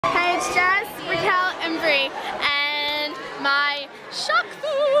3 and my shock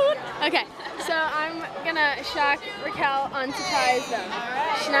food. Okay, so I'm gonna shock Raquel on surprise though.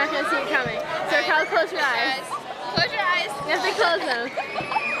 She's not gonna see it coming. So Raquel, close your eyes. Close your eyes. You have to close them.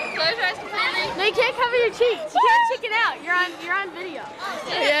 Close your eyes completely. No, you can't cover your cheeks. You can't chicken out. You're on video.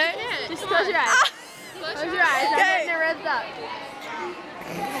 Yeah. Just close your eyes. Close your eyes. I'm getting the reds up.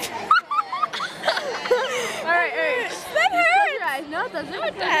 Alright. That hurts. Close your eyes. No, it doesn't. No,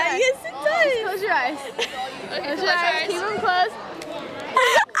 it does. Yes, it does. Just close your eyes. Okay, Close your eyes. Keep them closed.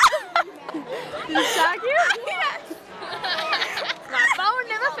 Did it shock you? Yes. My phone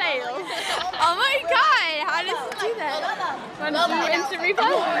never fails. Oh my god, how does it do that? Want to do instant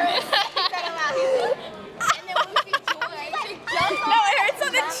replay? No, it hurts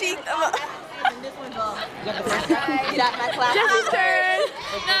on the cheek. Jesse's turn.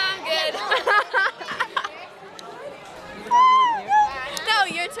 No, I'm good. No,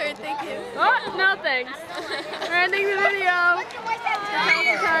 your turn, thank you. Oh, no thanks. We're ending the video. Raquel's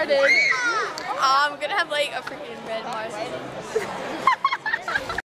retarded. I'm gonna have like a freaking red Mars.